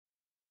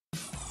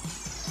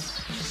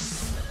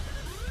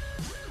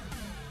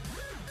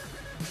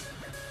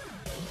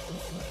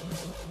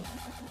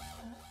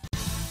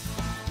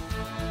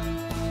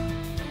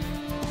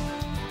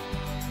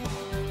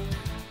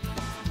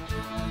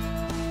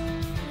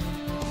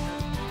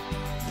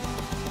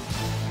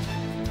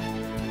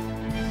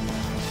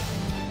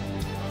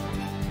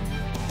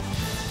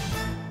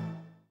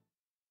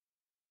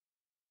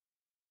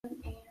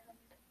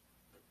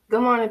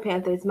Good morning,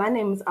 Panthers. My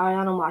name is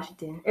Ariana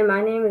Washington. And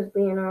my name is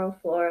Leonardo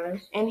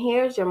Flores. And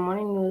here's your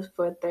morning news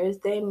for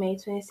Thursday, May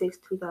 26,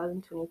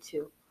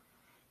 2022.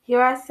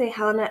 Here at St.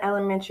 Helena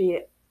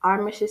Elementary,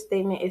 our mission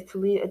statement is to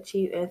lead,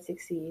 achieve, and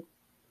succeed.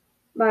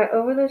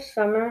 Over the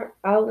summer,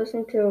 I'll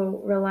listen to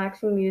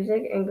relaxing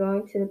music and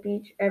going to the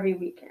beach every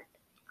weekend.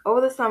 Over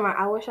the summer,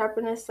 I will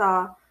sharpen a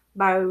saw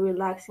by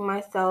relaxing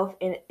myself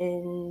and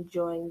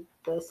enjoying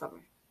the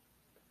summer.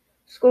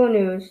 School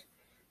news.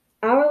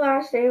 Our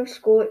last day of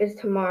school is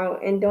tomorrow,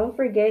 and don't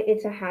forget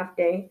it's a half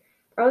day.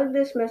 Early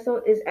dismissal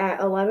is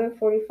at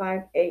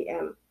 11:45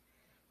 a.m.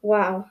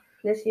 Wow,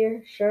 this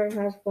year sure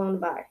has flown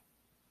by.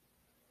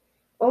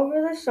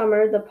 Over the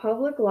summer, the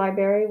public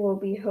library will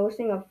be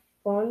hosting a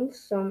fun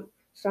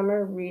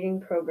summer reading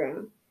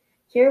program.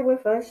 Here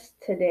with us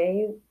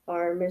today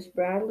are Miss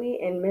Bradley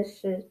and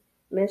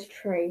Miss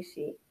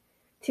Tracy,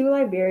 two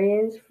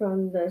librarians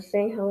from the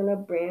St. Helena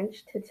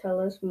branch, to tell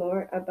us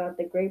more about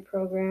the great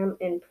program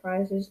and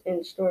prizes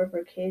in store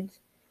for kids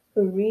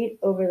who read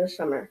over the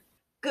summer.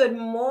 Good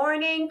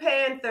morning,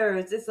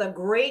 Panthers. It's a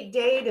great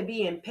day to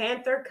be in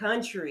Panther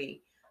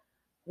country.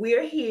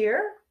 We're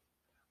here.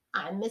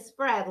 I'm Miss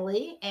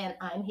Bradley, and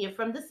I'm here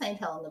from the St.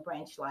 Helena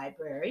Branch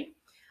Library.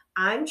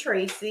 I'm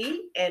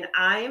Tracy, and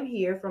I am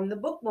here from the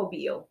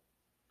Bookmobile.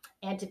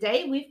 And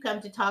today we've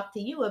come to talk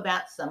to you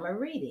about summer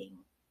reading.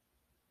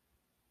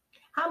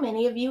 How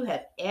many of you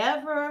have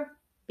ever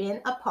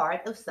been a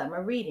part of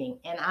summer reading?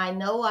 And I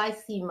know I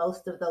see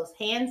most of those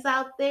hands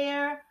out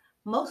there.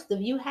 Most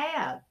of you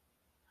have.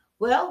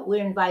 Well,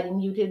 we're inviting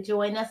you to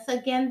join us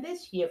again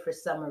this year for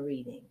summer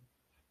reading.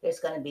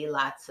 There's going to be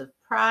lots of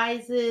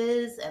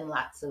prizes and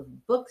lots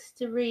of books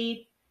to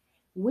read.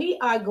 We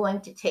are going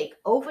to take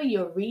over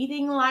your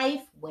reading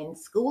life when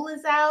school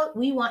is out.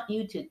 We want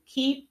you to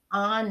keep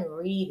on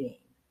reading.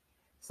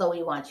 So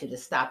we want you to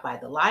stop by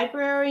the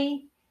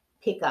library,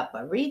 pick up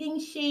a reading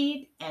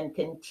sheet, and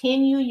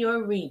continue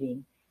your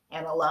reading.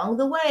 And along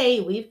the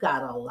way, we've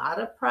got a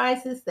lot of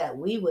prizes that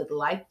we would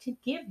like to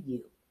give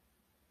you.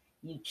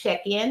 You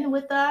check in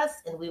with us,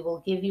 and we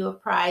will give you a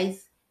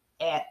prize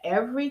at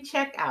every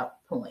checkout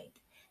point.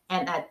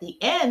 And at the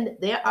end,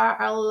 there are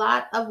a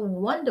lot of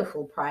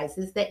wonderful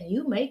prizes that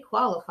you may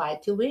qualify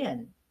to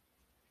win.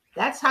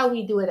 That's how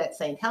we do it at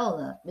St.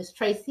 Helena. Miss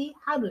Tracy,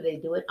 how do they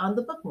do it on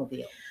the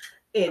Bookmobile?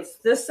 It's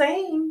the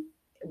same.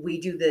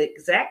 We do the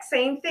exact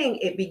same thing.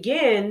 It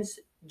begins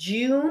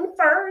June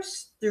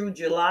 1st through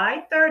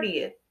July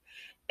 30th.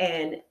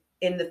 And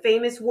in the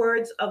famous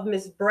words of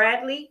Miss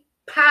Bradley,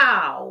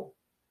 pow!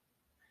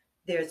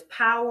 There's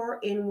power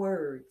in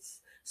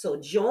words. So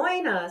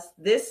join us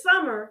this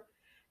summer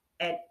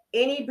at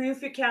any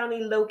Beaufort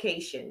County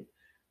location,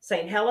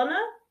 St. Helena,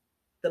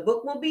 the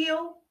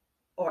Bookmobile,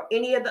 or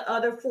any of the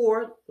other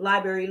 4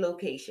 library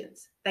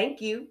locations. Thank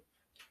you.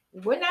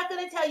 We're not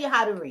going to tell you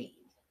how to read.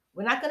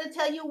 We're not going to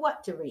tell you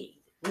what to read.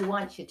 We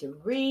want you to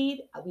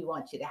read. We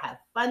want you to have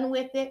fun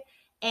with it.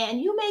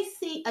 And you may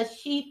see a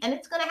sheet and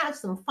it's going to have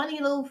some funny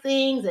little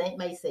things, and it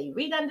may say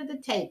read under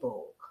the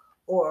table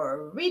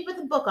or read with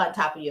a book on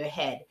top of your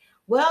head.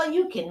 Well,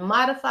 you can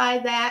modify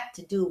that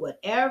to do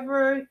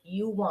whatever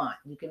you want.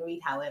 You can read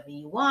however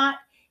you want.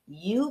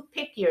 You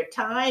pick your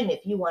time.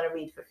 If you want to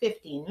read for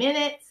 15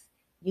 minutes,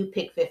 you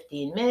pick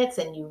 15 minutes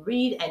and you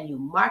read and you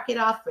mark it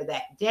off for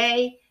that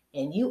day,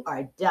 and you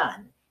are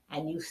done.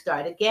 And you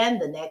start again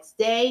the next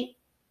day.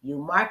 You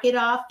mark it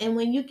off, and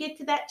when you get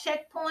to that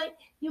checkpoint,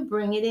 you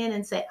bring it in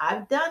and say,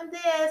 I've done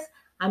this.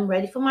 I'm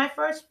ready for my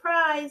first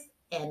prize,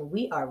 and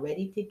we are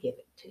ready to give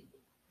it to you.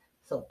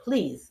 So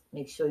please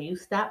make sure you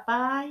stop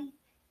by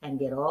and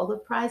get all the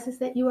prizes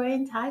that you are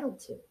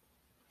entitled to.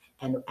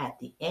 And at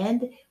the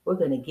end, we're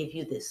going to give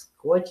you this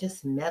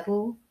gorgeous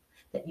medal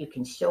that you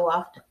can show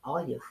off to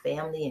all your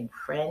family and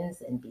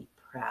friends and be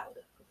proud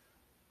of.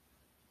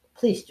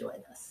 Please join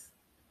us.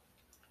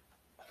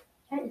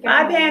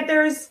 Bye,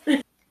 Panthers.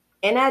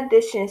 In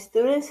addition,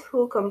 students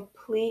who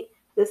complete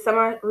the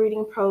summer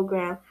reading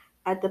program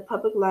at the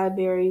public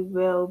library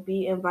will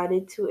be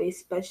invited to a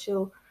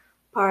special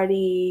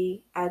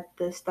party at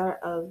the start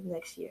of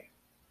next year.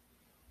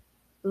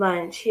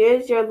 Lunch.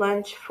 Here's your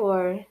lunch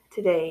for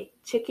today: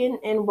 chicken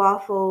and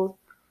waffles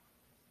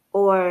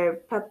or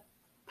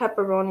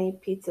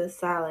pepperoni pizza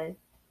salad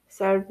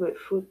served with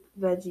fruit,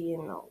 veggie,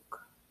 and milk.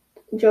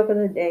 Joke of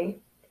the day.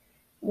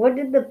 What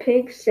did the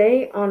pig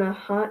say on a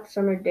hot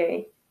summer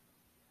day?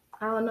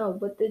 I don't know.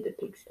 What did the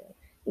pig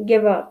say?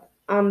 Give up.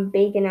 I'm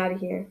baking out of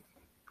here.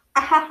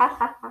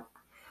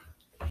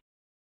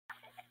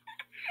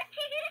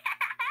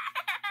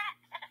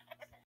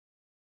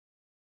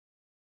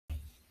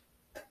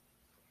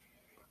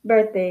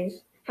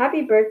 Birthdays.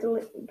 Happy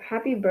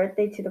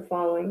birthday to the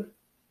following.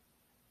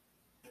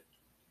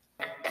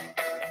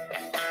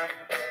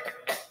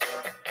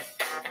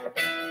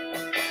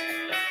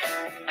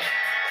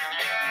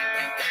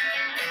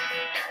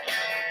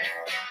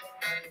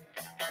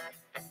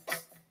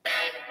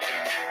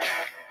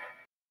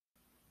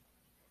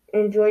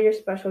 Enjoy your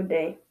special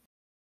day.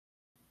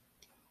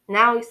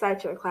 Now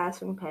recite your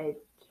classroom page.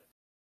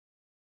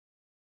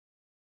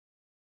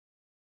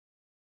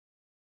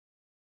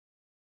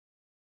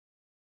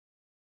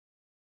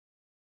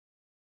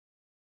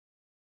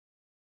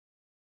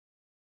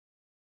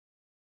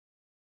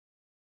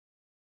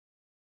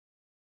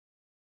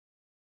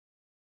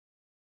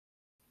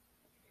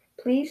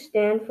 Please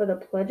stand for the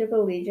Pledge of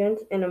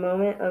Allegiance in a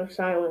moment of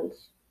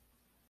silence.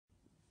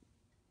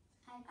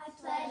 I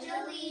pledge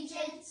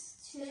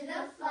allegiance to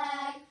the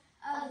flag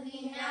of the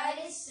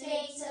United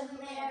States of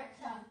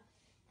America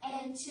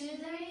and to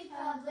the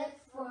republic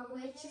for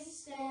which it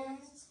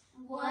stands,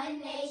 one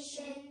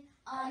nation,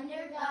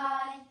 under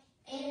God,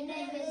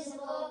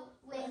 indivisible,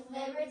 with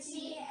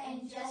liberty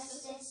and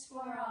justice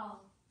for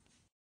all.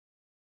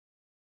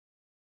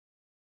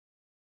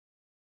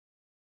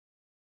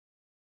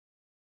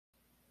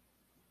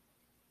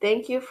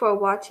 Thank you for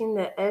watching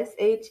the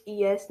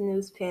SHES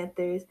News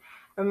Panthers.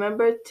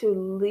 Remember to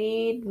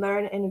lead,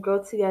 learn, and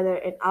grow together,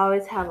 and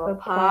always have a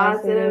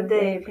positive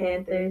day,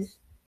 Panthers.